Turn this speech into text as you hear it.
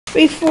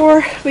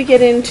Before we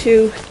get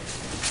into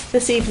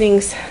this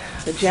evening's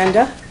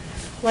agenda,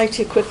 I'd like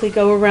to quickly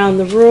go around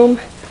the room,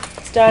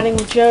 starting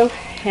with Joe,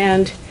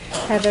 and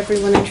have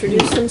everyone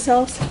introduce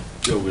themselves.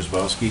 Joe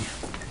Wisbowski.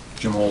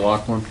 Jim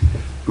O'Loughlin.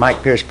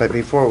 Mike Pierce, but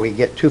before we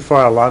get too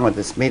far along with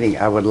this meeting,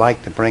 I would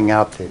like to bring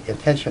out the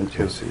attention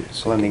to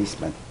Glenn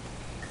Eastman.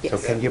 Yes.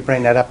 So can you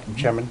bring that up,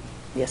 Chairman?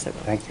 Yes, I will.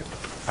 Thank you.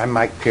 I'm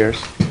Mike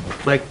Pierce.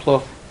 Mike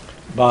Plough.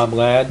 Bob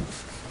Ladd.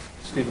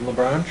 Stephen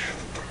LeBranche.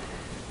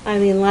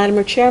 Eileen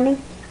Latimer,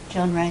 Chairman.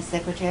 Joan Rice,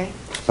 Secretary.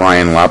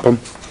 Ryan Lapham.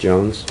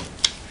 Jones.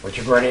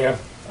 Richard Grenier.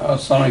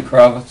 Sonny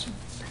Kravitz.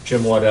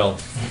 Jim Waddell.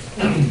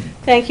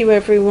 Thank you,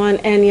 everyone.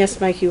 And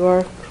yes, Mike, you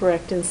are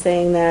correct in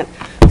saying that.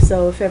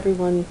 So if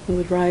everyone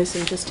would rise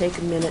and just take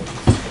a minute.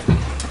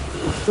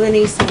 Glenn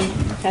Eastman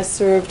has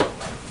served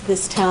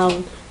this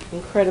town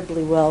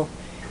incredibly well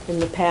in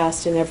the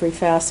past in every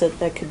facet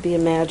that could be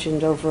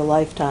imagined over a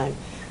lifetime.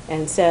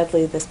 And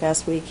sadly, this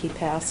past week he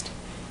passed.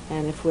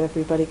 And if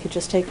everybody could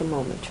just take a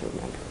moment to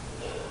remember.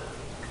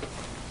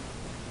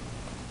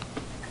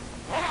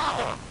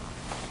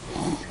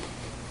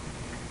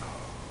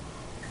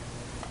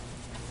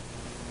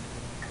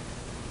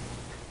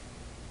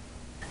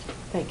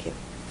 Thank you.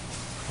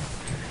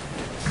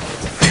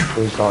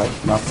 Who's going?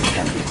 Not the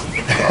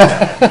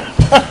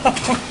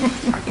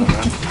chairman.